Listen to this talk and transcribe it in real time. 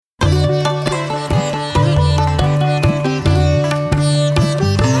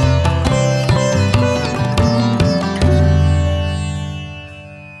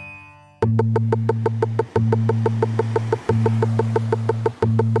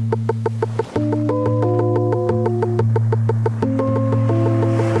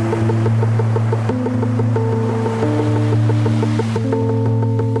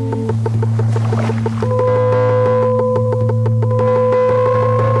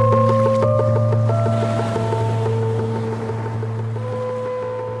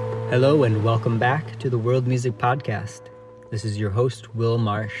Hello and welcome back to the World Music Podcast. This is your host, Will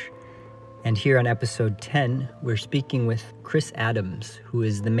Marsh. And here on episode 10, we're speaking with Chris Adams, who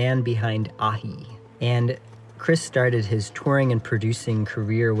is the man behind Ahee. And Chris started his touring and producing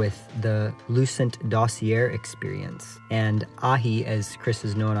career with the Lucent Dossier experience. And Ahee, as Chris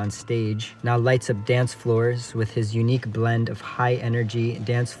is known on stage, now lights up dance floors with his unique blend of high-energy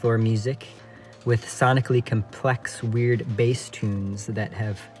dance floor music with sonically complex, weird bass tunes that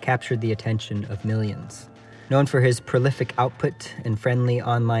have captured the attention of millions. Known for his prolific output and friendly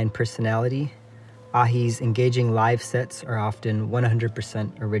online personality, Ahee's engaging live sets are often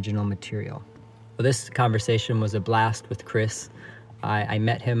 100% original material. Well, this conversation was a blast with Chris. I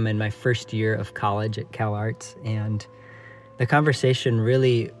met him in my first year of college at Cal Arts, and the conversation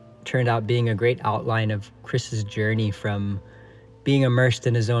really turned out being a great outline of Chris's journey from being immersed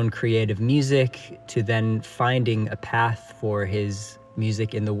in his own creative music to then finding a path for his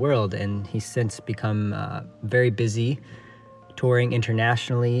music in the world. And he's since become very busy touring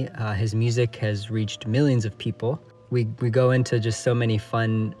internationally. His music has reached millions of people. We go into just so many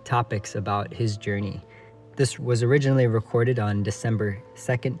fun topics about his journey. This was originally recorded on December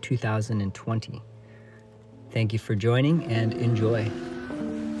 2nd, 2020. Thank you for joining and enjoy.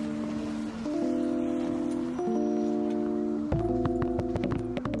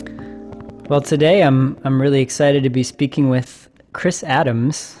 Well, today I'm really excited to be speaking with Chris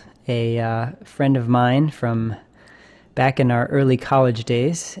Adams, a friend of mine from back in our early college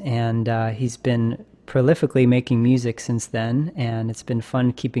days, and he's been prolifically making music since then, and it's been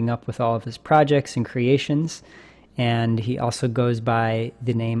fun keeping up with all of his projects and creations. And he also goes by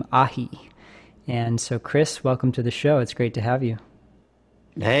the name Ahee. And so, Chris, welcome to the show. It's great to have you.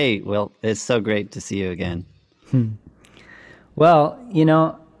 Hey, well, it's so great to see you again. Well,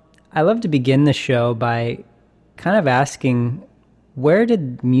 I love to begin the show by kind of asking, where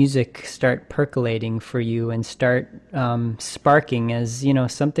did music start percolating for you and start sparking as,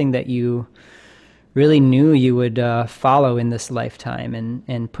 something that you really knew you would follow in this lifetime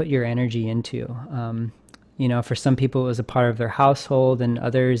and put your energy into? For some people it was a part of their household, and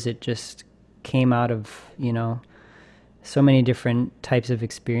others it just came out of, so many different types of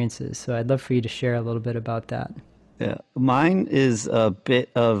experiences. So I'd love for you to share a little bit about that. Yeah, mine is a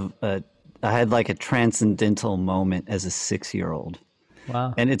bit of I had like a transcendental moment as a 6-year-old.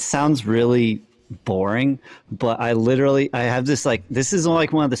 Wow. And it sounds really boring, but I have this this is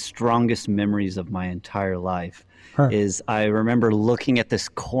like one of the strongest memories of my entire life. Is I remember looking at this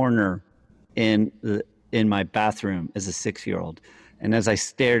corner in my bathroom as a 6-year-old. And as I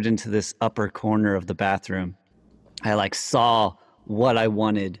stared into this upper corner of the bathroom, I saw what I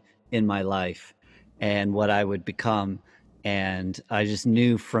wanted in my life and what I would become. And I just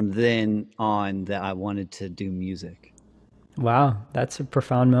knew from then on that I wanted to do music. Wow, that's a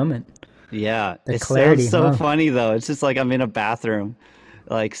profound moment. Yeah, The it clarity, sounds so huh? funny though. It's just like I'm in a bathroom,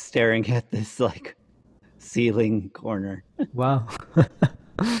 staring at this ceiling corner. Wow.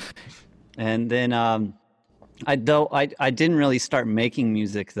 And then I didn't really start making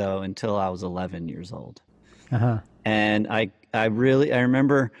music though until I was 11 years old. Uh-huh. And I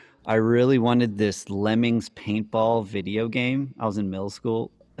remember I really wanted this Lemmings paintball video game. I was in middle school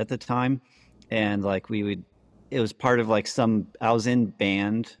at the time, and it was part of I was in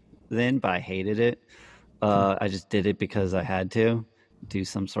band then, but I hated it. I just did it because I had to do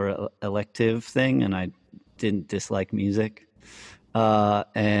some sort of elective thing, and I didn't dislike music.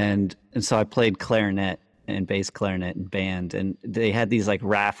 And so I played clarinet and bass clarinet in band, and they had these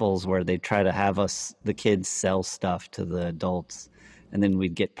raffles where they try to have the kids sell stuff to the adults, and then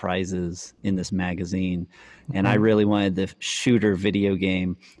we'd get prizes in this magazine. And I really wanted the shooter video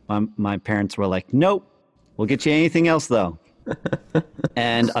game. My parents were like, nope, we'll get you anything else though.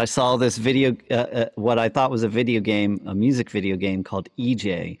 And I saw this what I thought was a music video game called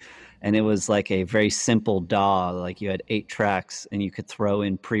EJ. And it was a very simple DAW. You had 8 tracks and you could throw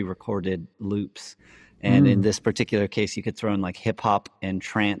in pre-recorded loops. And in this particular case, you could throw in hip hop and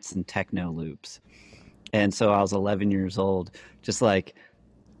trance and techno loops. And so I was 11 years old, just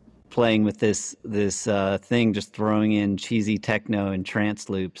playing with this thing, just throwing in cheesy techno and trance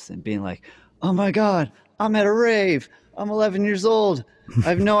loops and being like, oh my God, I'm at a rave. I'm 11 years old. I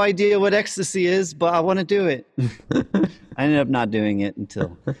have no idea what ecstasy is, but I want to do it. I ended up not doing it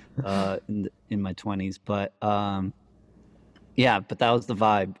until in my 20s. But but that was the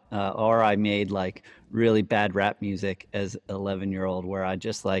vibe. Or I made really bad rap music as an 11-year-old where I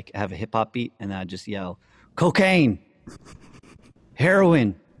just have a hip hop beat and I just yell, cocaine,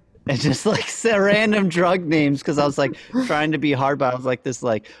 heroin, and just say random drug names because I was trying to be hard, but I was this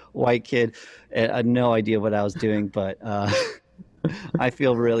white kid. And I had no idea what I was doing, but I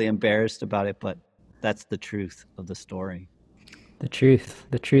feel really embarrassed about it, but that's the truth of the story. The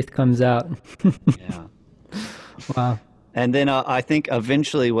truth comes out. Yeah. Wow. And then I think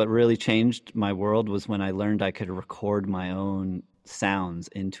eventually what really changed my world was when I learned I could record my own sounds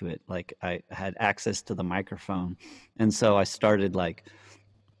into it. Like I had access to the microphone. And so I started like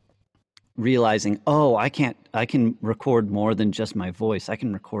realizing, oh, I can record more than just my voice. I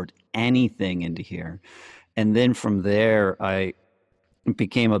can record anything into here. And then from there, I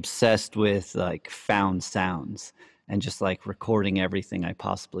became obsessed with like found sounds and just like recording everything I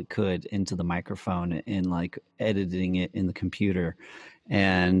possibly could into the microphone and like editing it in the computer.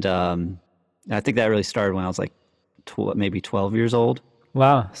 And I think that really started when I was like maybe 12 years old.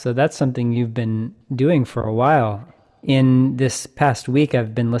 Wow. So that's something you've been doing for a while. In this past week,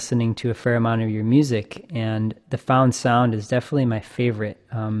 I've been listening to a fair amount of your music, and the found sound is definitely my favorite.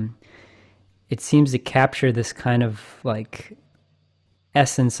 It seems to capture this kind of like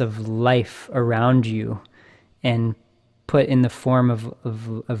essence of life around you and put in the form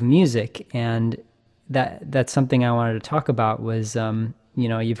of music. And that's something I wanted to talk about was,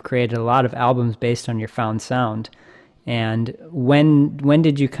 you've created a lot of albums based on your found sound. And when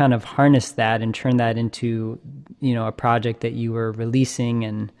did you kind of harness that and turn that into, a project that you were releasing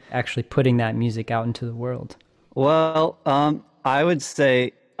and actually putting that music out into the world? Well, I would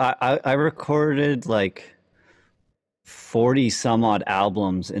say I recorded like 40 some odd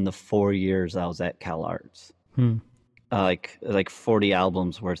albums in the 4 years I was at Cal Arts. Hmm. Like 40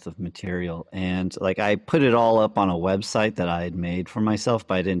 albums worth of material, and like I put it all up on a website that I had made for myself,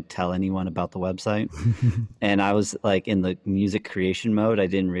 but I didn't tell anyone about the website. And I was like in the music creation mode. I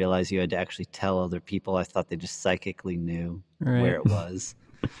didn't realize you had to actually tell other people. I thought they just psychically knew where Right. it was.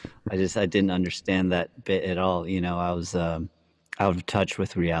 I didn't understand that bit at all. I was out of touch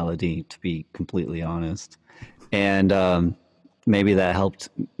with reality, to be completely honest. And maybe that helped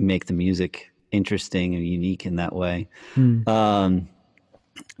make the music interesting and unique in that way. Hmm.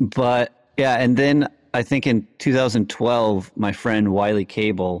 But yeah, and then I think in 2012, my friend Wiley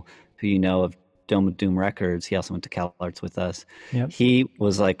Cable, who you know of Dome of Doom Records, he also went to Cal Arts with us. Yep. He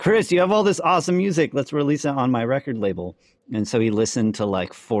was like, "Chris, you have all this awesome music. Let's release it on my record label." And so he listened to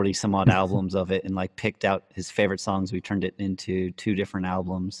like 40 some odd albums of it and like picked out his favorite songs. We turned it into two different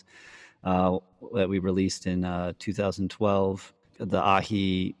albums that we released in 2012. The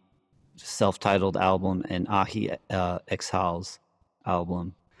Ahee self-titled album and Ahee Exhales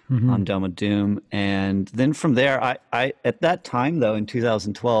album Mm-hmm. on Dome of Doom. And then from there, I at that time though, in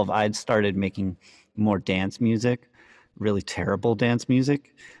 2012, I'd started making more dance music, really terrible dance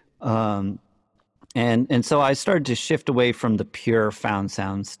music. And so I started to shift away from the pure found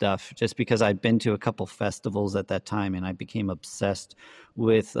sound stuff just because I'd been to a couple festivals at that time and I became obsessed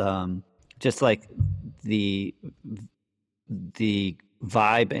with just like the the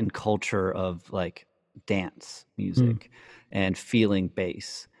vibe and culture of like dance Hmm. music and feeling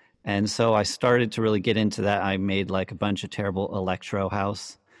bass. And so I started to really get into that. I made like a bunch of terrible electro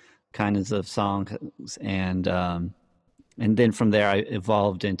house kinds of songs, and then from there I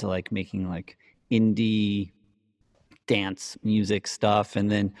evolved into like making like indie dance music stuff. And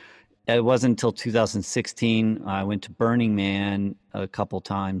then it wasn't until 2016 I went to Burning Man a couple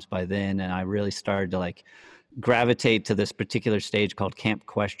times by then, and I really started to like gravitate to this particular stage called Camp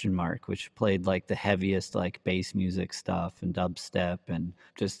Question Mark, which played like the heaviest like bass music stuff and dubstep and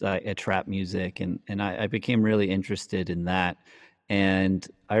just trap music, and I became really interested in that. And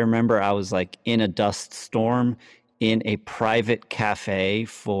I remember I was like in a dust storm in a private cafe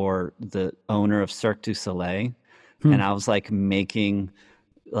for the owner of Cirque du Soleil, Hmm. and I was like making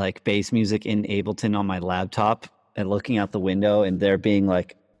like bass music in Ableton on my laptop and looking out the window and there being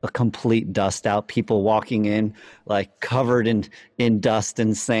like a complete dust out, people walking in like covered in dust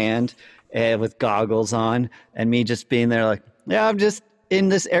and sand and with goggles on, and me just being there like, yeah, I'm just in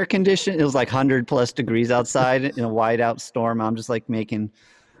this air condition. It was like 100+ degrees outside in a whiteout storm. I'm just like making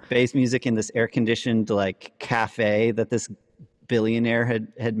bass music in this air conditioned like cafe that this billionaire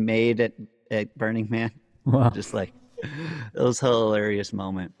had made at Burning Man. Wow. Just like it was a hilarious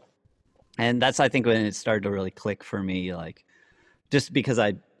moment. And that's I think when it started to really click for me, like just because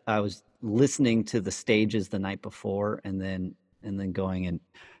I was listening to the stages the night before and then going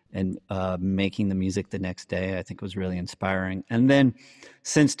and making the music the next day, I think was really inspiring. And then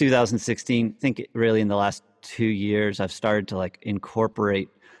since 2016, I think really in the last 2 years, I've started to like incorporate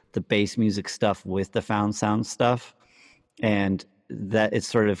the bass music stuff with the found sound stuff, and that it's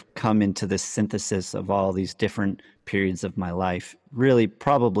sort of come into this synthesis of all these different periods of my life. Really,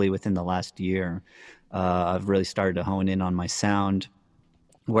 probably within the last year, I've really started to hone in on my sound,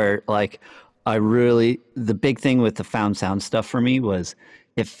 where like the big thing with the found sound stuff for me was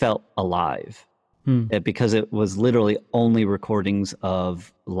it felt alive. Because it was literally only recordings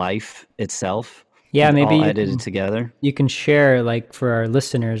of life itself, Yeah, maybe all edited together. you can share, like, for our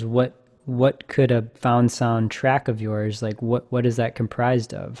listeners, what could a found sound track of yours, like, what is that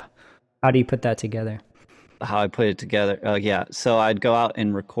comprised of? How do you put that together? How I put it together. Yeah. So I'd go out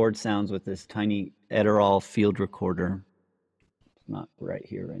and record sounds with this tiny Edirol field recorder. It's not right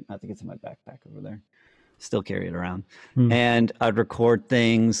here, right? I think it's in my backpack over there. Still carry it around. Hmm. And I'd record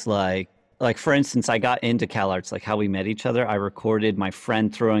things like for instance, I got into CalArts, like how we met each other. I recorded my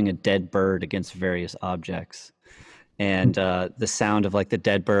friend throwing a dead bird against various objects. And the sound of like the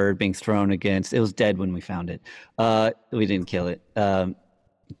dead bird being thrown against, it was dead when we found it. We didn't kill it.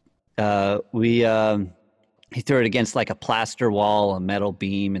 We he threw it against like a plaster wall, a metal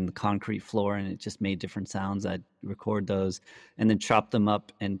beam, and the concrete floor, and it just made different sounds. I'd record those and then chop them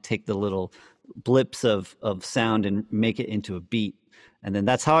up and take the little blips of sound and make it into a beat. And then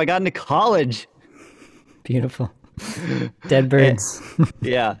that's how I got into college. Beautiful. Dead birds.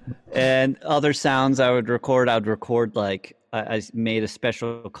 Yeah. And other sounds I'd record like I made a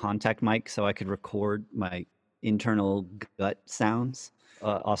special contact mic so I could record my internal gut sounds.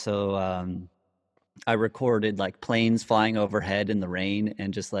 Also, I recorded like planes flying overhead in the rain,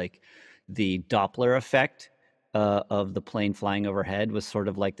 and just like the Doppler effect of the plane flying overhead was sort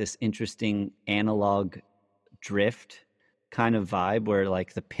of like this interesting analog drift kind of vibe where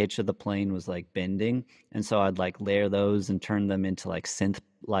like the pitch of the plane was like bending. And so I'd like layer those and turn them into like synth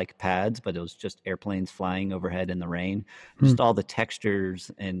like pads, but it was just airplanes flying overhead in the rain. Just all the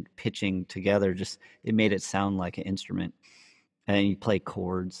textures and pitching together, just it made it sound like an instrument. And you play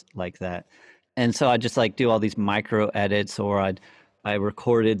chords like that. And so I just like do all these micro edits, or I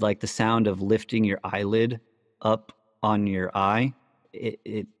recorded like the sound of lifting your eyelid up on your eye.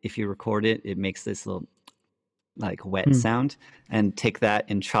 If you record it, it makes this little like wet sound, and take that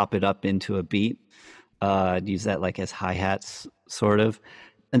and chop it up into a beat. I'd use that like as hi-hats sort of.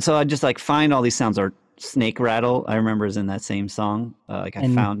 And so I just like find all these sounds. Or snake rattle, I remember, is in that same song. I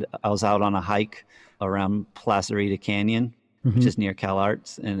was out on a hike around Placerita Canyon, which is near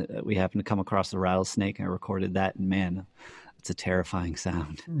CalArts, and we happened to come across the rattlesnake, and I recorded that, and man, it's a terrifying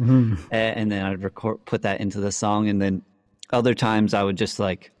sound. And then I'd put that into the song, and then other times I would just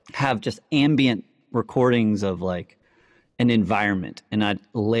like have just ambient recordings of like an environment, and I'd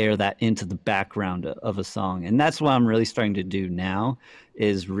layer that into the background of a song. And that's what I'm really starting to do now,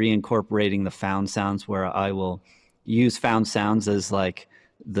 is reincorporating the found sounds, where I will use found sounds as like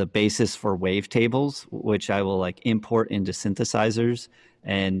the basis for wavetables, which I will like import into synthesizers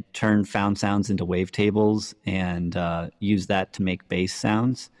and turn found sounds into wavetables, and use that to make bass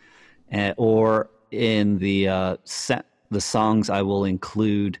sounds. Or in the songs, I will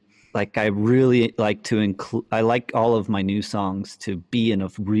include, like, I really like to include, I like all of my new songs to be in a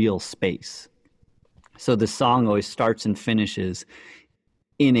real space. So the song always starts and finishes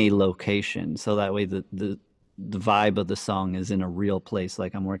in a location. So that way the vibe of the song is in a real place.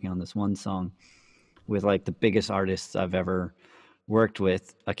 Like, I'm working on this one song with like the biggest artists I've ever worked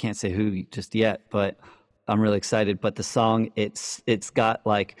with. I can't say who just yet, but I'm really excited. But the song, it's got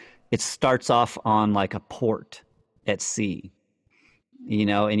like, it starts off on like a port at sea, you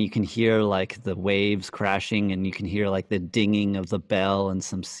know, and you can hear like the waves crashing, and you can hear like the dinging of the bell and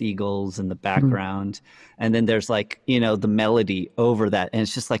some seagulls in the background. And then there's like, you know, the melody over that, and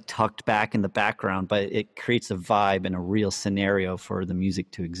it's just like tucked back in the background, but it creates a vibe and a real scenario for the music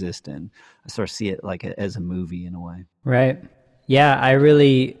to exist in. I sort of see it like as a movie in a way. Right. Yeah,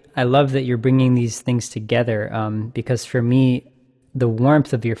 I love that you're bringing these things together, because for me, the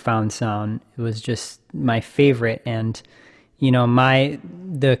warmth of your found sound was just my favorite. And you know,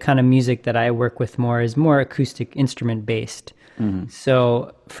 the kind of music that I work with more is more acoustic instrument based.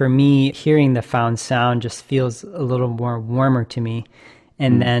 So for me, hearing the found sound just feels a little more warmer to me.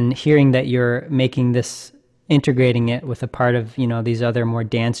 And then hearing that you're making this, integrating it with a part of, you know, these other more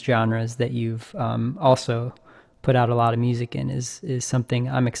dance genres that you've also put out a lot of music in is something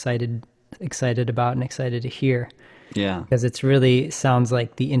I'm excited about and excited to hear. Yeah. Because it's really sounds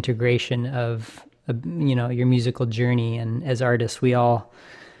like the integration of you know, your musical journey. And as artists, we all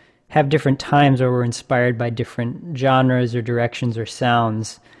have different times where we're inspired by different genres or directions or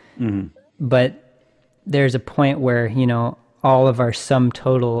sounds. But there's a point where, you know, all of our sum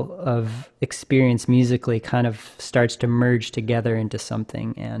total of experience musically kind of starts to merge together into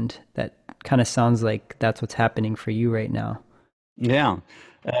something. And that kind of sounds like that's what's happening for you right now. Yeah.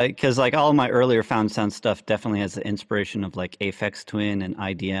 Because like all my earlier found sound stuff definitely has the inspiration of like Aphex Twin and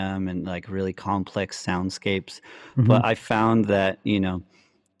IDM and like really complex soundscapes. But I found that, you know,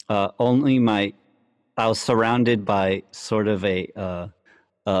 only my I was surrounded by sort of a,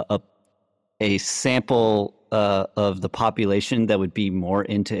 a a sample of the population that would be more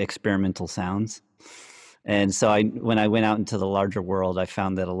into experimental sounds. And so when I went out into the larger world, I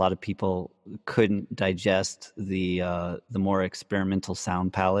found that a lot of people couldn't digest the more experimental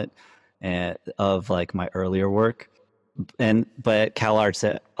sound palette of like my earlier work. But at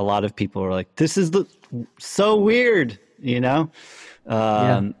CalArts, a lot of people were like, "This is so weird," Yeah.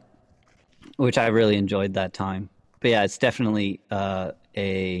 um, which I really enjoyed that time. But yeah, it's definitely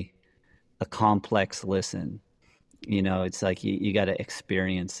a complex listen. It's like you got to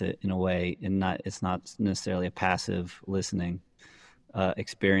experience it in a way, and it's not necessarily a passive listening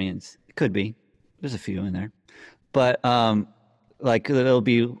experience. It could be. There's a few in there, but like it'll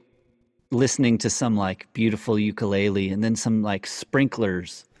be listening to some like beautiful ukulele, and then some like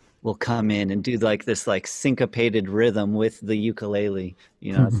sprinklers will come in and do like this like syncopated rhythm with the ukulele.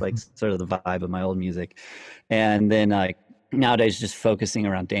 It's like sort of the vibe of my old music. And then like nowadays just focusing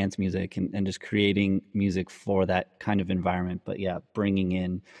around dance music and just creating music for that kind of environment. But yeah, bringing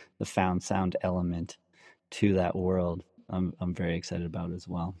in the found sound element to that world, I'm very excited about as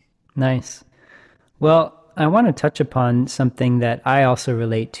well. Nice. Well, I want to touch upon something that I also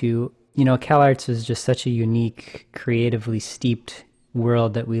relate to. CalArts is just such a unique, creatively steeped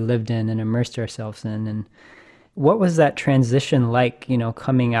world that we lived in and immersed ourselves in. And what was that transition like,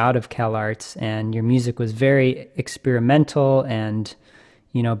 coming out of CalArts and your music was very experimental and,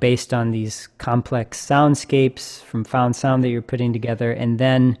 based on these complex soundscapes from found sound that you're putting together. And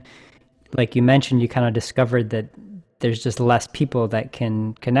then, like you mentioned, you kind of discovered that there's just less people that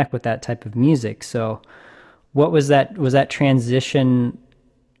can connect with that type of music. So what was that? Was that transition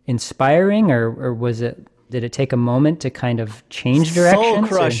inspiring, or did it take a moment to kind of change Soul directions?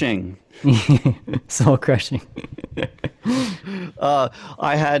 crushing. Soul crushing.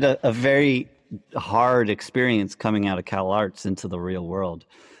 I had a very hard experience coming out of CalArts into the real world.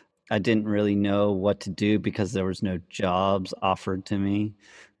 I didn't really know what to do because there was no jobs offered to me.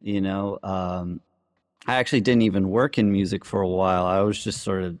 I actually didn't even work in music for a while. I was just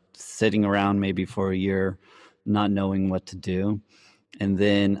sort of sitting around maybe for a year, not knowing what to do. And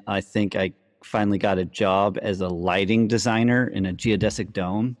then I think I finally got a job as a lighting designer in a geodesic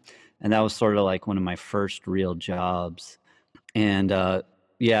dome. And that was sort of like one of my first real jobs. And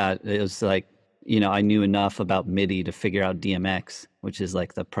yeah, it was like, I knew enough about MIDI to figure out DMX, which is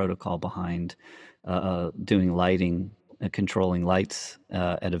like the protocol behind doing lighting, controlling lights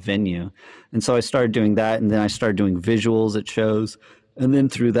at a venue. And so I started doing that. And then I started doing visuals at shows. And then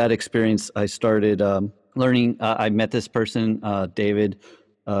through that experience, I started learning. I met this person, David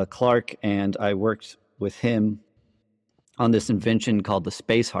Clark, and I worked with him on this invention called the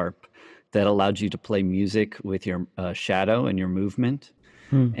space harp that allowed you to play music with your shadow and your movement.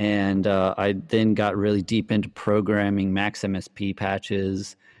 Hmm. And I then got really deep into programming Max MSP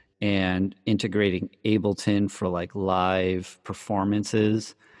patches and integrating Ableton for like live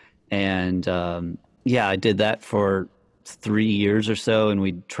performances. And yeah, I did that for 3 years or so, and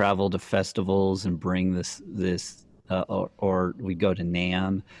we'd travel to festivals and bring this or we'd go to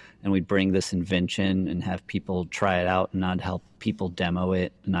NAMM and we'd bring this invention and have people try it out, and I'd help people demo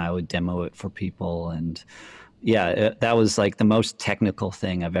it, and I would demo it for people. And yeah, that was like the most technical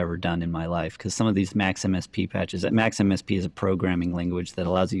thing I've ever done in my life, because some of these Max MSP patches, Max MSP is a programming language that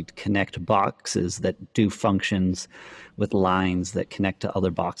allows you to connect boxes that do functions with lines that connect to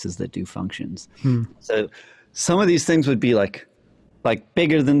other boxes that do functions. Hmm. So some of these things would be like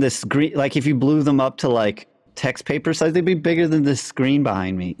bigger than this screen. Like if you blew them up to like text paper size, they'd be bigger than this screen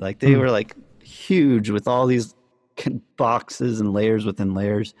behind me. Like they Hmm. were like huge with all these boxes and layers within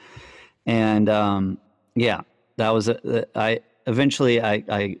layers. And yeah, that was I eventually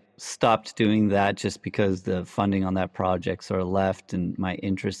I stopped doing that just because the funding on that project sort of left and my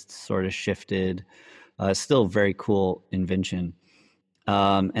interests sort of shifted. Still a very cool invention.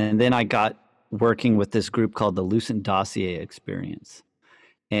 And then I got working with this group called the Lucent Dossier Experience.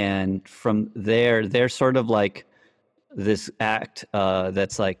 And from there, they're sort of like this act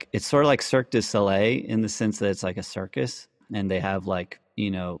that's like, it's sort of like Cirque du Soleil in the sense that it's like a circus, and they have like,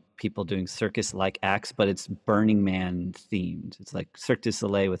 people doing circus like acts, but it's Burning Man themed. It's like Cirque du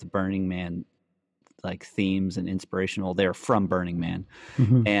Soleil with Burning Man like themes and inspirational. They're from Burning Man.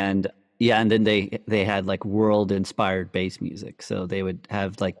 Mhm. And yeah, and then they had like world inspired bass music, so they would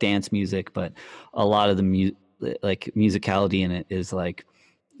have like dance music, but a lot of the like musicality in it is like,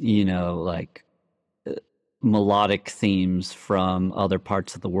 like melodic themes from other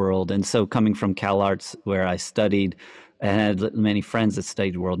parts of the world. And so coming from CalArts, where I studied and had many friends that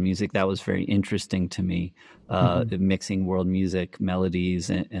studied world music. That was very interesting to me, Hmm. mixing world music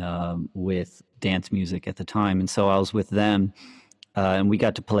melodies with dance music at the time. And so I was with them, and we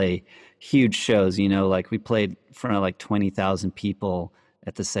got to play huge shows. Like we played in front of like 20,000 people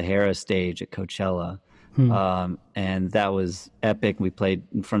at the Sahara stage at Coachella. Hmm. And that was epic. We played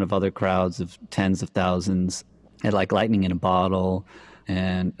in front of other crowds of tens of thousands at like Lightning in a Bottle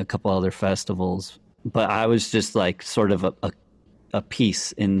and a couple other festivals. But I was just like sort of a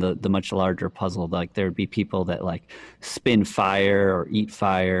piece in the much larger puzzle. Like there would be people that like spin fire or eat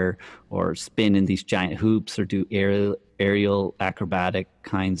fire or spin in these giant hoops or do aerial acrobatic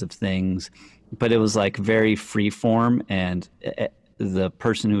kinds of things. But it was like very free form, and the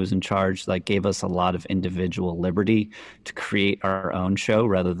person who was in charge like gave us a lot of individual liberty to create our own show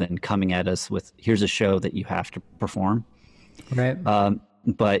rather than coming at us with, here's a show that you have to perform. Right.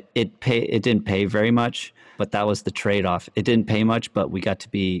 But it didn't pay very much, but that was the trade-off. It didn't pay much, but we got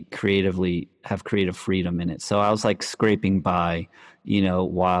to have creative freedom in it. So I was like scraping by,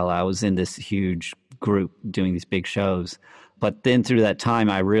 while I was in this huge group doing these big shows. But then through that time,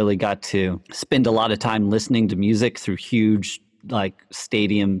 I really got to spend a lot of time listening to music through huge like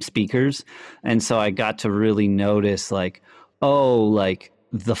stadium speakers. And so I got to really notice like, oh, like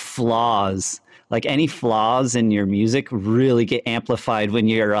the flaws, like any flaws in your music really get amplified when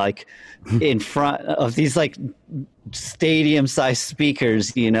you're like in front of these like stadium sized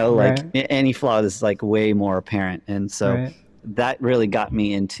speakers, like Right. any flaw is like way more apparent. And so Right. that really got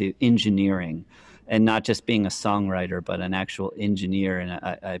me into engineering, and not just being a songwriter, but an actual engineer. And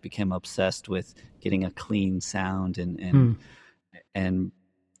I became obsessed with getting a clean sound Hmm. and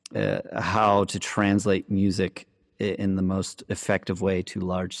how to translate music in the most effective way to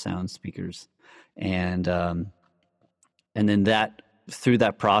large sound speakers. And then that, through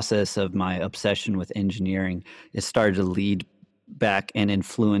that process of my obsession with engineering, it started to lead back and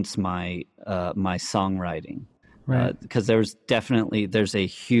influence my songwriting, Right. because there's a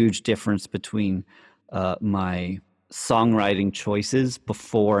huge difference between my songwriting choices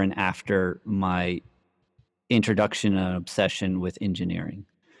before and after my introduction and obsession with engineering.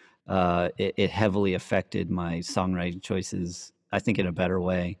 It heavily affected my songwriting choices, I think, in a better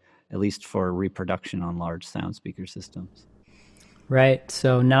way, at least for reproduction on large sound speaker systems. Right.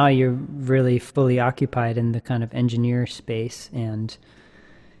 So now you're really fully occupied in the kind of engineer space, and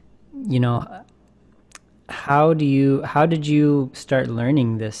you know, how did you start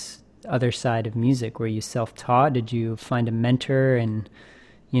learning this other side of music? Were you self-taught? Did you find a mentor? And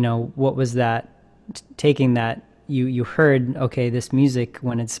what was that taking that you heard, okay, this music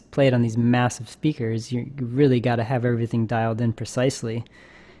when it's played on these massive speakers, you really got to have everything dialed in precisely.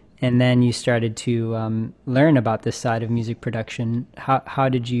 And then you started to learn about this side of music production. How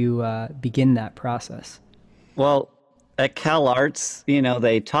did you begin that process? Well, at Cal Arts,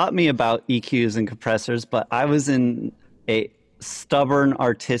 they taught me about EQs and compressors, but I was in a stubborn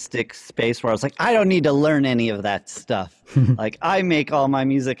artistic space where I was like, I don't need to learn any of that stuff. Like, I make all my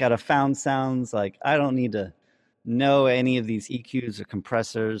music out of found sounds. Like, I don't need to know any of these EQs or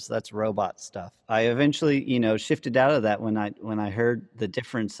compressors. That's robot stuff. I eventually, shifted out of that when I heard the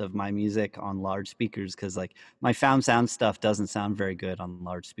difference of my music on large speakers, because like my found sound stuff doesn't sound very good on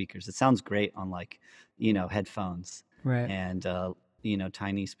large speakers. It sounds great on like, headphones Right. and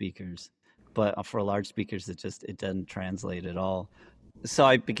tiny speakers, but for large speakers it doesn't translate at all. So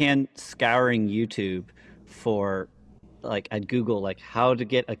I began scouring YouTube for, like, I'd Google like how to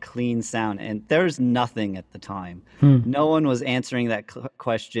get a clean sound, and there's nothing at the time. Hmm. No one was answering that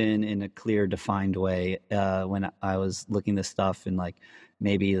question in a clear, defined way when I was looking this stuff in like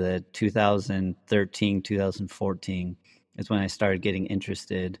maybe the 2013, 2014 is when I started getting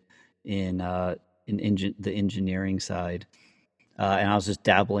interested in the engineering side. And I was just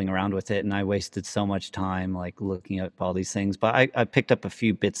dabbling around with it, and I wasted so much time like looking up all these things. But I picked up a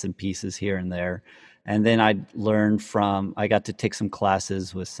few bits and pieces here and there, and then I got to take some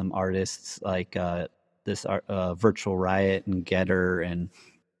classes with some artists like this Virtual Riot and Getter, and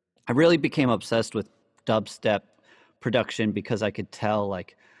I really became obsessed with dubstep production because I could tell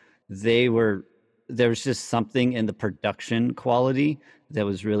like they were there was just something in the production quality that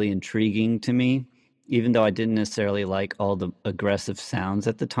was really intriguing to me, even though I didn't necessarily like all the aggressive sounds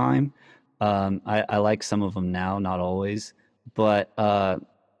at the time. I like some of them now, not always, but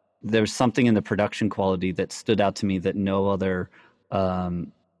there's something in the production quality that stood out to me that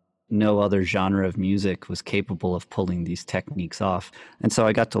um, no other genre of music was capable of pulling these techniques off. And so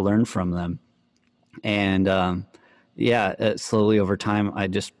I got to learn from them. And yeah, slowly over time, I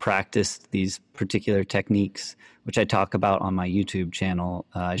just practiced these particular techniques, which I talk about on my YouTube channel.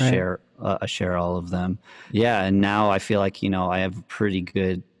 I Right. share I share all of them. Yeah, and now I feel like, I have a pretty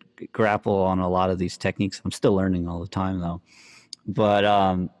good grapple on a lot of these techniques. I'm still learning all the time though.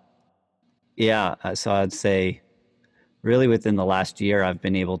 But yeah, so I'd say really within the last year, I've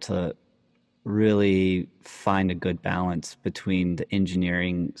been able to really find a good balance between the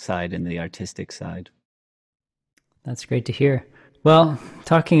engineering side and the artistic side. That's great to hear. Well,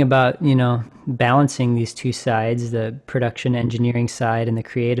 talking about, balancing these two sides, the production engineering side and the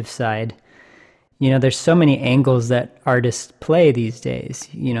creative side, there's so many angles that artists play these days.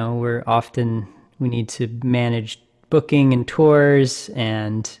 We need to manage booking and tours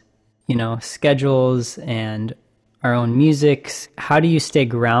and, schedules and our own musics. How do you stay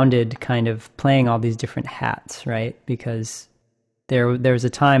grounded kind of playing all these different hats, right? Because there was a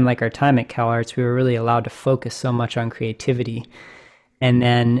time, like our time at Cal Arts, we were really allowed to focus so much on creativity. And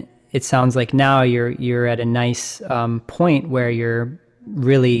then it sounds like now you're at a nice point where you're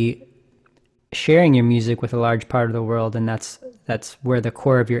really sharing your music with a large part of the world, and that's where the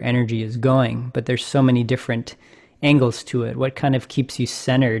core of your energy is going. But there's so many different angles to it. What kind of keeps you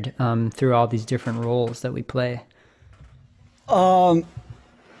centered through all these different roles that we play? I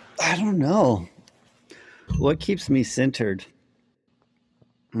don't know. What keeps me centered?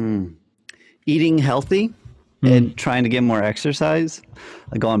 Eating healthy and trying to get more exercise.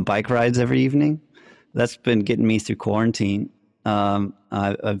 I go on bike rides every evening. That's been getting me through quarantine.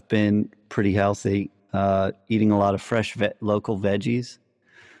 I've been pretty healthy, eating a lot of fresh local veggies.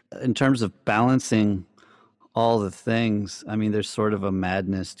 In terms of balancing all the things, I mean, there's sort of a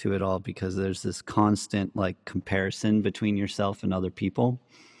madness to it all because there's this constant like comparison between yourself and other people.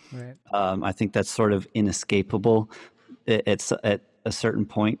 Right. I think that's sort of inescapable. It's at a certain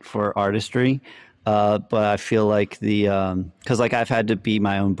point for artistry, but I feel like because like I've had to be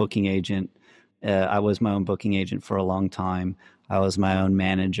my own booking agent. I was my own booking agent for a long time. I was my own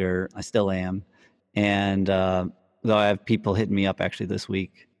manager. I still am, and though I have people hitting me up actually this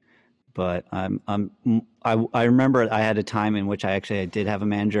week, but I remember I had a time in which I did have a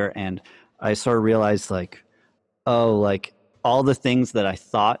manager, and I sort of realized like, oh, like all the things that I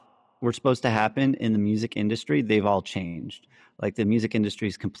thought were supposed to happen in the music industry, they've all changed. Like the music industry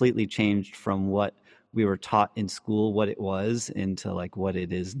has completely changed from what we were taught in school, what it was, into like what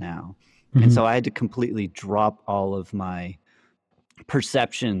it is now. And so I had to completely drop all of my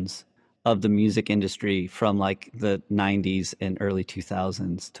perceptions of the music industry from like the 90s and early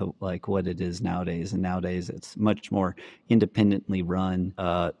 2000s to like what it is nowadays. And nowadays it's much more independently run.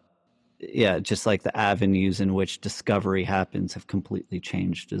 Yeah, just like the avenues in which discovery happens have completely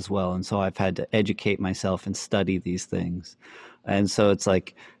changed as well. And so I've had to educate myself and study these things. And so it's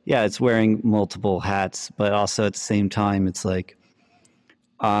like, yeah, it's wearing multiple hats, but also at the same time, it's like,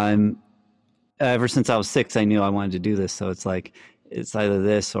 I'm ever since I was 6, I knew I wanted to do this. So it's like, it's either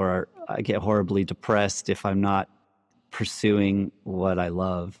this or I get horribly depressed if I'm not pursuing what I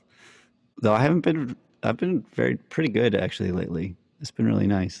love. Though I've been pretty good actually lately. It's been really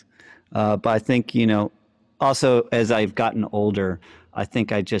nice. But I think, also as I've gotten older, I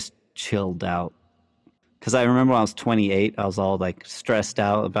think I just chilled out. Because I remember when I was 28, I was all like stressed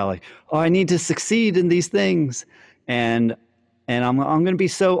out about like, oh, I need to succeed in these things. And I'm going to be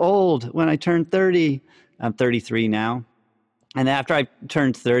so old when I turn 30. I'm 33 now. And after I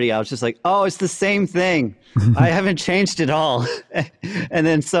turned 30, I was just like, oh, it's the same thing. I haven't changed at all. And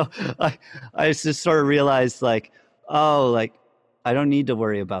then so I just sort of realized like, oh, like I don't need to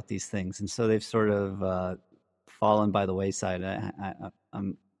worry about these things. And so they've sort of fallen by the wayside.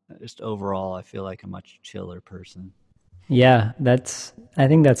 I'm just overall, I feel like a much chiller person. Yeah, I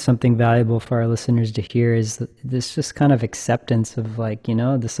think that's something valuable for our listeners to hear is this just kind of acceptance of like,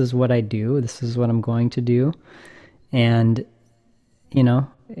 this is what I do, this is what I'm going to do. And,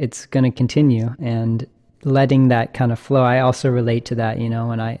 it's going to continue and letting that kind of flow. I also relate to that,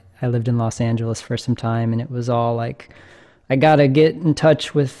 when I lived in Los Angeles for some time and it was all like, I got to get in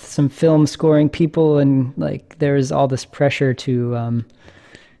touch with some film scoring people. And like, there's all this pressure to,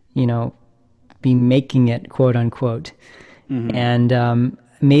 be making it, quote unquote. Mm-hmm. And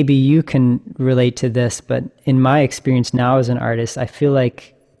maybe you can relate to this, but in my experience now as an artist, I feel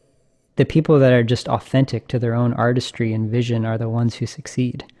like the people that are just authentic to their own artistry and vision are the ones who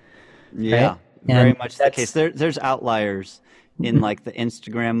succeed. Yeah, right? very much the case. There's outliers in like the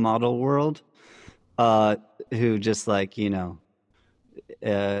Instagram model world who just like,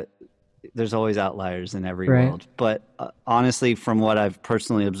 there's always outliers in every world. But honestly, from what I've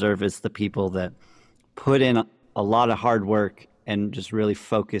personally observed, it's the people that put in a lot of hard work and just really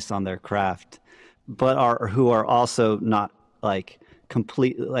focus on their craft, but who are also not like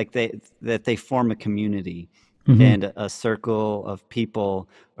completely like they form a community Hmm. and a circle of people,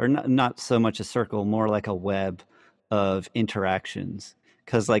 or not so much a circle, more like a web of interactions.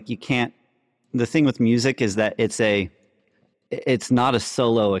 Because like you can't. The thing with music is that it's not a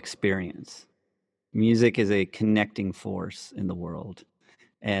solo experience. Music is a connecting force in the world.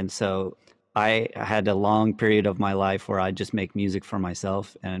 And so I had a long period of my life where I'd just make music for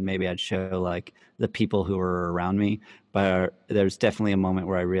myself and maybe I'd show like the people who were around me. But there's definitely a moment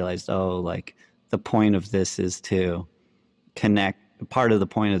where I realized, oh, like the point of this is to connect. Part of the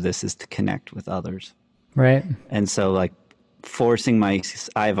point of this is to connect with others. Right. And so like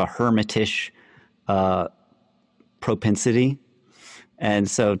I have a hermitish uh, propensity. And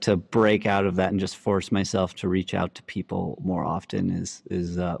so to break out of that and just force myself to reach out to people more often is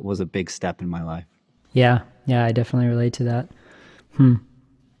was a big step in my life. Yeah. Yeah. I definitely relate to that.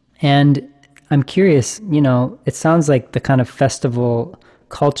 And I'm curious, it sounds like the kind of festival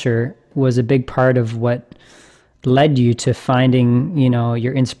culture was a big part of what led you to finding,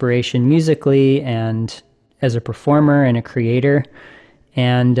 your inspiration musically and as a performer and a creator.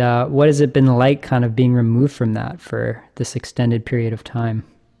 And what has it been like kind of being removed from that for this extended period of time?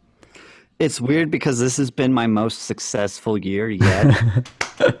 It's weird because this has been my most successful year yet,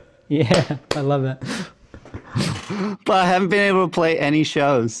 Yeah, I love it. but I haven't been able to play any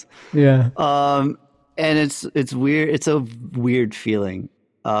shows. Yeah. And it's weird. It's a weird feeling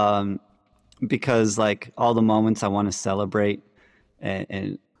because like all the moments I want to celebrate,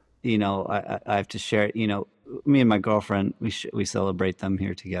 and I have to share. Me and my girlfriend we celebrate them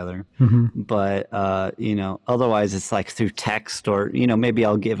here together, Hmm. but otherwise it's like through text or maybe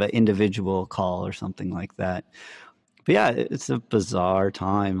I'll give an individual call or something like that. But yeah, it's a bizarre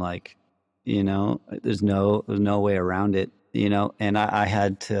time. Like, there's no way around it. And I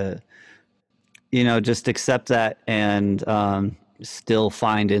had to, just accept that and still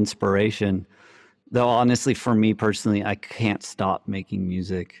find inspiration. Though honestly, for me personally, I can't stop making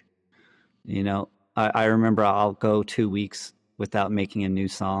music. I remember I'll go 2 weeks without making a new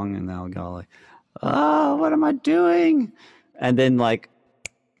song, and then I'll go like, "Oh, what am I doing?" And then like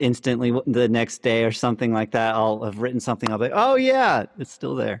instantly the next day or something like that, I'll have written something. I'll be like, "Oh yeah, it's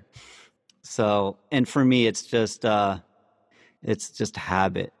still there." So, and for me, it's just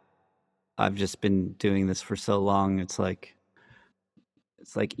habit. I've just been doing this for so long. It's like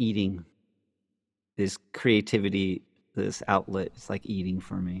eating. This creativity, this outlet, it's like eating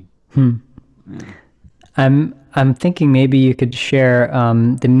for me. Hmm. Yeah. I'm thinking maybe you could share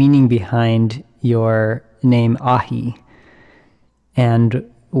the meaning behind your name Ahee and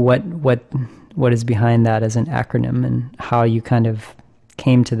what is behind that as an acronym and how you kind of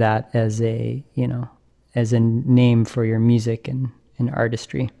came to that as a name for your music and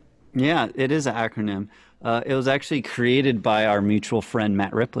artistry. Yeah, it is an acronym. It was actually created by our mutual friend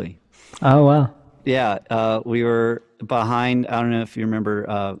Matt Ripley. Oh wow. Yeah, we were behind. I don't know if you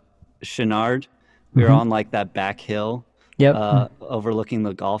remember Chenard. We were Hmm. on like that back hill, Yep. overlooking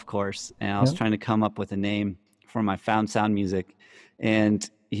the golf course, and I was Yep. trying to come up with a name for my found sound music, and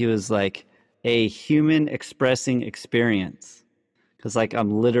he was like, "A human expressing experience," because like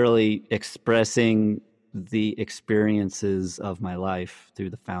I'm literally expressing the experiences of my life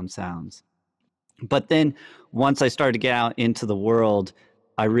through the found sounds. But then once I started to get out into the world,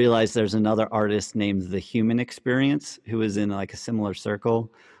 I realized there's another artist named The Human Experience who was in like a similar circle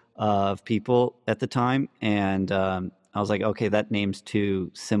of people at the time. And I was like, okay, that name's too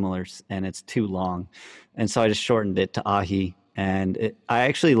similar and it's too long. And so I just shortened it to Ahee. And I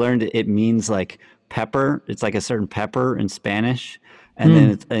actually learned it means like pepper. It's like a certain pepper in Spanish. And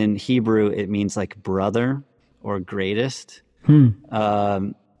then Hmm. in Hebrew, it means like brother or greatest. Hmm.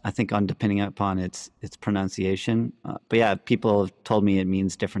 I think on depending upon its pronunciation. But yeah, people have told me it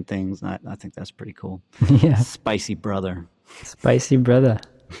means different things, and I think that's pretty cool. Yeah. Spicy brother. Spicy brother.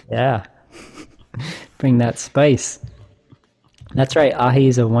 Yeah. Bring that spice. That's right. Ají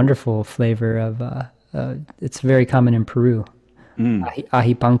is a wonderful flavor of. It's very common in Peru. Mm.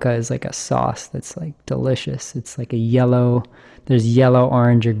 Ají panca is like a sauce that's like delicious. It's like a yellow. There's yellow,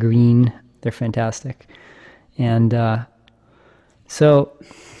 orange, or green. They're fantastic. And so,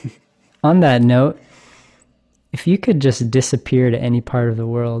 on that note, if you could just disappear to any part of the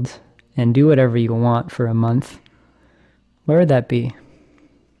world and do whatever you want for a month, where would that be?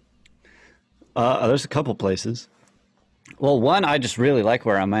 There's a couple places. Well, one, I just really like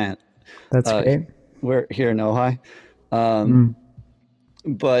where I'm at. That's Uh, great. we're here in Ojai. Mm.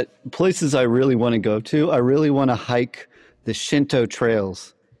 But places I really want to go to, I really want to hike the Shinto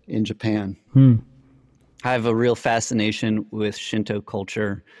trails in Japan. Mm. I have a real fascination with Shinto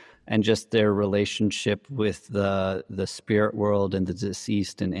culture and just their relationship with the spirit world and the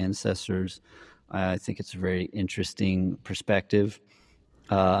deceased and ancestors. I think it's a very interesting perspective.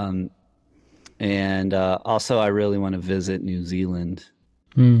 Um, and also, I really want to visit New Zealand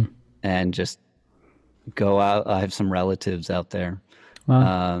and just go out. I have some relatives out there.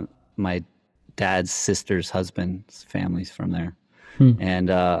 Wow. My dad's sister's husband's family's from there. And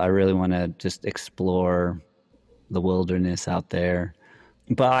I really want to just explore the wilderness out there.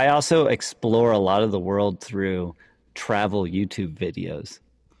 But I also explore a lot of the world through travel YouTube videos.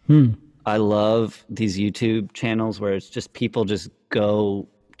 I love these YouTube channels where it's just people just go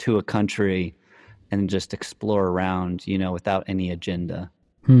to a country and just explore around, without any agenda.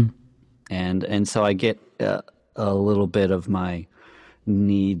 And so I get a little bit of my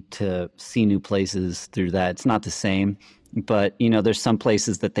need to see new places through that. It's not the same, but there's some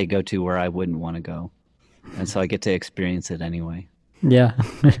places that they go to where I wouldn't want to go, and so I get to experience it anyway. Yeah.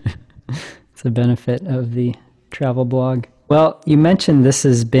 It's a benefit of the travel blog. Well, you mentioned this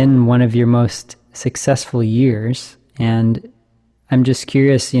has been one of your most successful years, and I'm just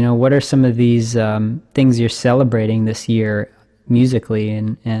curious, what are some of these things you're celebrating this year musically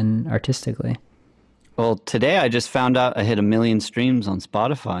and artistically? Well, today I just found out I hit 1 million streams on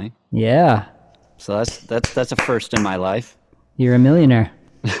Spotify. Yeah. So that's a first in my life. You're a millionaire.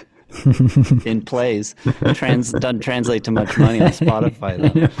 In plays. Doesn't translate to much money on Spotify,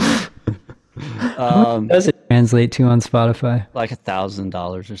 though. What does it translate to on Spotify? Like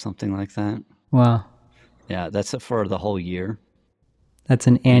 $1,000 or something like that. Wow. Yeah, that's for the whole year. That's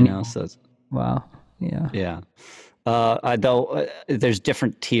an annual. So Wow. Yeah. Yeah. There's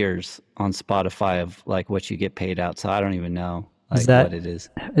different tiers on Spotify of like what you get paid out. So I don't even know what it is.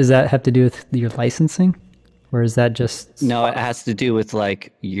 Does that have to do with your licensing, or is that just? No, it has to do with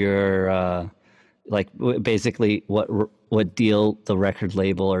like your basically what deal the record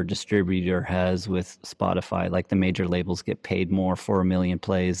label or distributor has with Spotify. Like the major labels get paid more for 1 million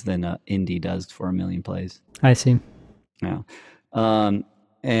plays than indie does for 1 million plays. I see. Yeah.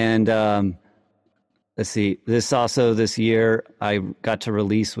 Let's see. This year, I got to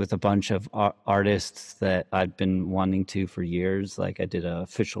release with a bunch of artists that I'd been wanting to for years. Like I did an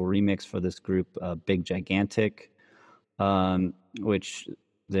official remix for this group, Big Gigantic, which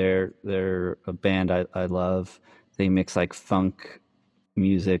they're a band I love. They mix like funk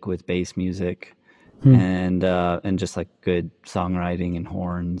music with bass music, and just like good songwriting and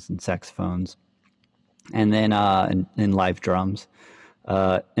horns and saxophones, and then and live drums.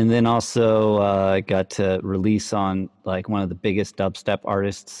 And then also I got to release on like one of the biggest dubstep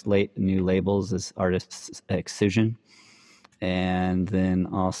artists' new labels is artist Excision. And then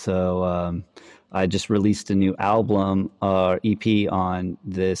also I just released a new album EP on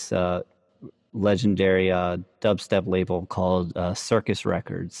this legendary dubstep label called Circus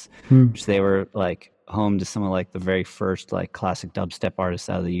Records, which they were like home to some of like the very first like classic dubstep artists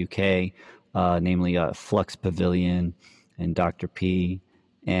out of the UK, namely Flux Pavilion and Dr. P,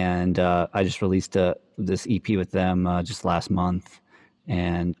 and I just released this EP with them just last month,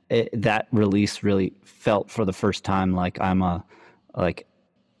 and that release really felt for the first time like I'm a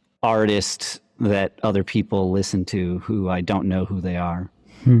artist that other people listen to who I don't know who they are,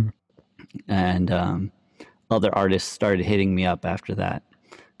 and other artists started hitting me up after that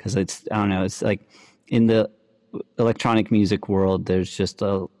because it's like in the electronic music world there's just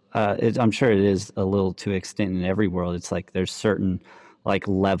I'm sure it is a little to extent in every world. It's like there's certain like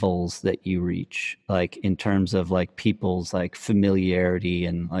levels that you reach, like in terms of like people's like familiarity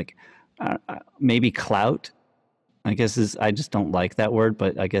and like maybe clout. I guess I just don't like that word,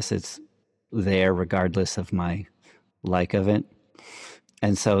 but I guess it's there regardless of my like of it.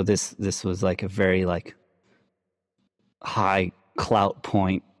 And so this was like a very like high clout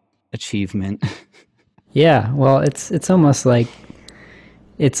point achievement. Yeah, well, it's almost like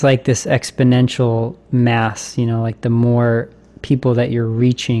it's like this exponential mass, like the more people that you're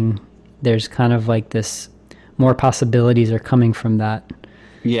reaching, there's kind of like this more possibilities are coming from that.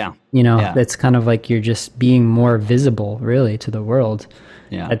 Yeah. That's kind of like you're just being more visible really to the world.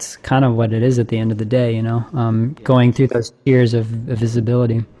 Yeah. That's kind of what it is at the end of the day, going through those tiers of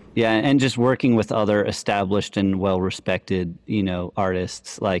visibility. Yeah, and just working with other established and well-respected,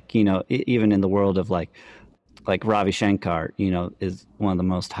 artists, like, even in the world of like Ravi Shankar, is one of the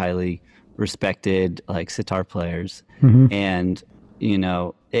most highly respected like sitar players. And,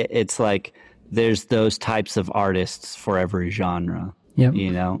 it's like there's those types of artists for every genre,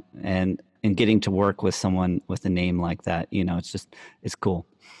 and getting to work with someone with a name like that, it's cool.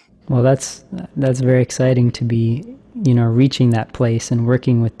 Well, that's very exciting to be, reaching that place and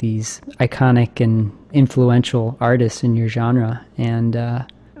working with these iconic and influential artists in your genre. And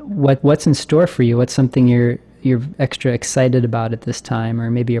what's in store for you? What's something you're you're extra excited about at this time, or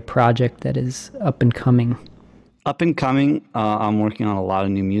maybe a project that is up and coming? Up and coming, I'm working on a lot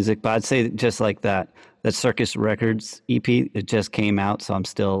of new music, but I'd say just like that Circus Records EP, it just came out, so I'm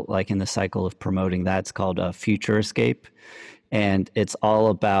still like in the cycle of promoting that. It's called Future Escape, and it's all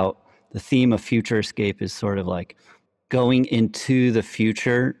about the theme of Future Escape is sort of like going into the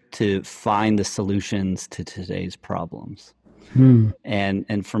future to find the solutions to today's problems. Hmm.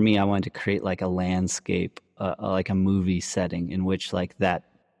 And for me, I wanted to create like a landscape, like a movie setting in which like that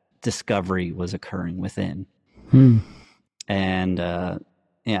discovery was occurring within. Hmm. And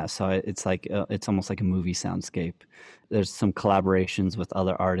yeah, so it's like it's almost like a movie soundscape. There's some collaborations with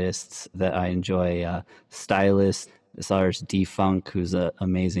other artists that I enjoy. Stylist, this artist D-Funk, who's an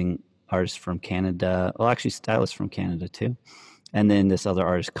amazing artist from Canada. Well, actually, stylist from Canada too. And then this other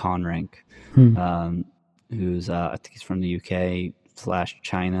artist, Conrank, Hmm. who's I think he's from the UK /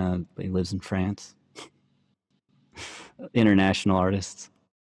 China, but he lives in France. International artists.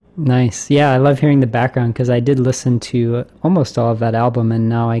 Nice. Yeah, I love hearing the background because I did listen to almost all of that album, and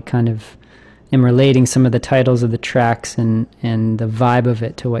now I kind of am relating some of the titles of the tracks and the vibe of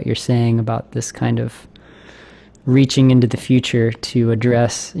it to what you're saying about this kind of reaching into the future to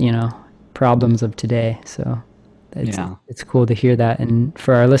address, problems of today. So it's cool to hear that. And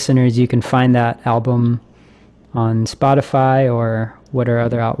for our listeners, you can find that album on Spotify, or what are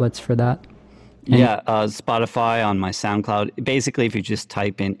other outlets for that? Spotify, on my SoundCloud. Basically, if you just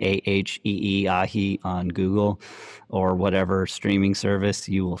type in Ahee on Google or whatever streaming service,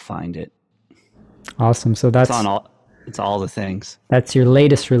 you will find it. Awesome. So it's all the things. That's your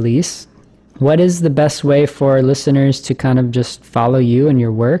latest release. What is the best way for listeners to kind of just follow you and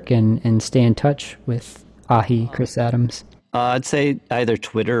your work and stay in touch with Ahee, Chris Adams? I'd say either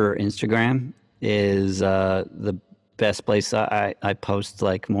Twitter or Instagram is the best place. I post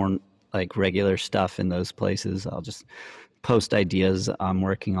like more like regular stuff in those places. I'll just post ideas I'm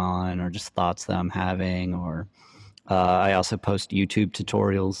working on or just thoughts that I'm having, or I also post YouTube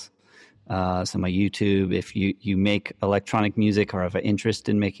tutorials. So my YouTube, if you make electronic music or have an interest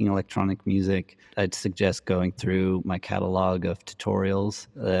in making electronic music, I'd suggest going through my catalog of tutorials.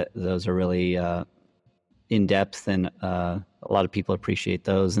 Those are really in-depth, and a lot of people appreciate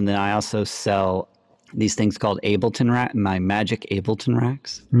those. And then I also sell these things called Ableton rack, my magic Ableton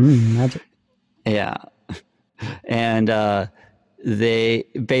racks. Magic. Yeah. And they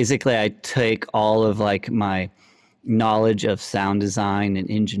basically, I take all of like my knowledge of sound design and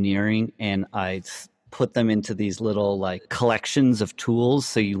engineering, and I put them into these little like collections of tools.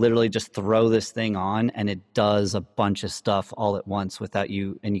 So you literally just throw this thing on and it does a bunch of stuff all at once without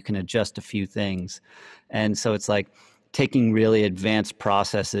you, and you can adjust a few things. And so it's like taking really advanced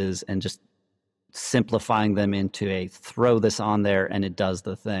processes and just simplifying them into a throw this on there and it does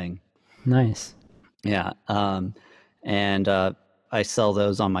the thing. Nice. Yeah. And I sell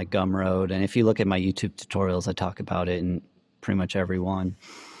those on my Gumroad. And if you look at my YouTube tutorials, I talk about it in pretty much every one.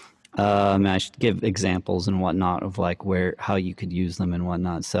 I should give examples and whatnot of like how you could use them and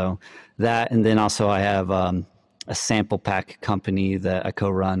whatnot. So that, and then also I have a sample pack company that I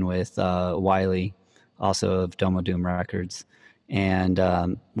co-run with Wiley, also of Domo Doom Records. And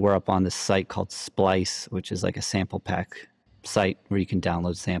we're up on this site called Splice, which is like a sample pack site where you can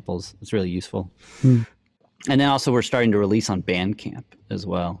download samples. It's really useful. And then also we're starting to release on Bandcamp as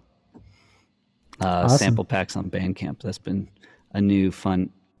well. Awesome. Sample packs on Bandcamp. That's been a new,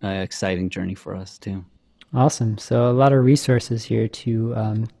 fun, exciting journey for us too. Awesome. So a lot of resources here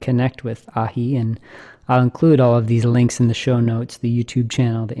to connect with Ahee, and I'll include all of these links in the show notes, the YouTube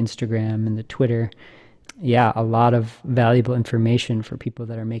channel, the Instagram, and the Twitter. Yeah, a lot of valuable information for people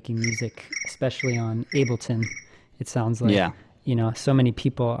that are making music, especially on Ableton. It sounds like, so many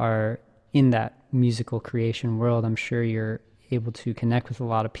people are in that musical creation world. I'm sure you're able to connect with a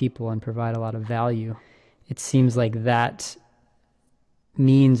lot of people and provide a lot of value. It seems like that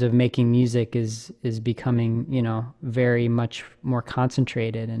means of making music is becoming, very much more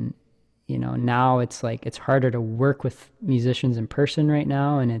concentrated. And, now it's like, it's harder to work with musicians in person right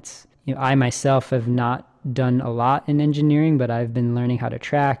now. And it's, I myself have not done a lot in engineering, but I've been learning how to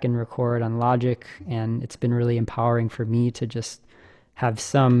track and record on Logic. And it's been really empowering for me to just have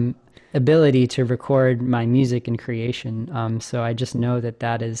some ability to record my music and creation. So I just know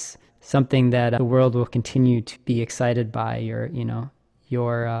that is something that the world will continue to be excited by, your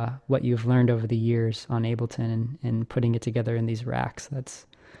what you've learned over the years on Ableton and putting it together in these racks.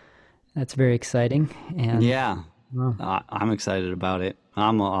 That's very exciting. And I'm excited about it.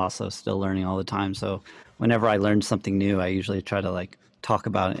 I'm also still learning all the time. So whenever I learn something new, I usually try to like talk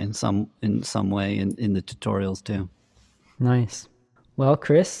about it in some way in the tutorials too. Nice. Well,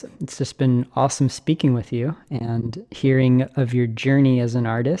 Chris, it's just been awesome speaking with you and hearing of your journey as an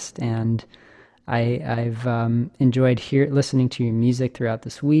artist. And I've enjoyed listening to your music throughout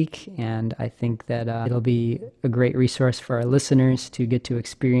this week, and I think that it'll be a great resource for our listeners to get to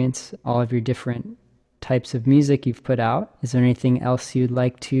experience all of your different types of music you've put out. Is there anything else you'd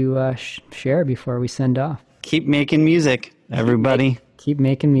like to share before we send off? Keep making music, everybody. Keep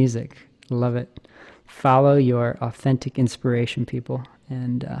making music. Love it. Follow your authentic inspiration, people,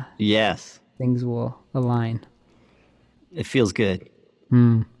 and Yes, things will align. it feels good.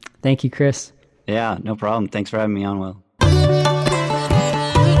 Thank you, Chris. Yeah, no problem. Thanks for having me on, Will.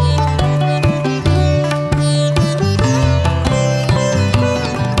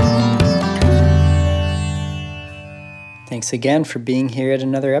 Thanks again for being here at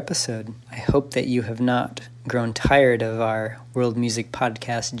another episode. I hope that you have not grown tired of our World Music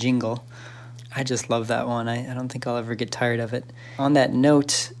Podcast jingle. I just love that one. I don't think I'll ever get tired of it. On that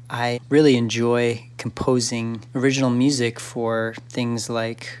note, I really enjoy composing original music for things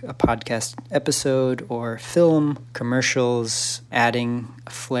like a podcast episode or film, commercials, adding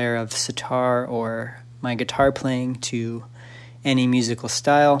a flair of sitar or my guitar playing to any musical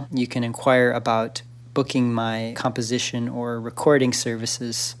style. You can inquire about booking my composition or recording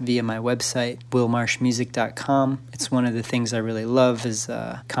services via my website, willmarshmusic.com. It's one of the things I really love is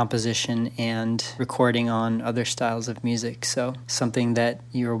composition and recording on other styles of music. So something that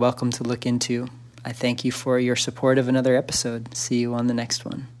you're welcome to look into. I thank you for your support of another episode. See you on the next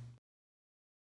one.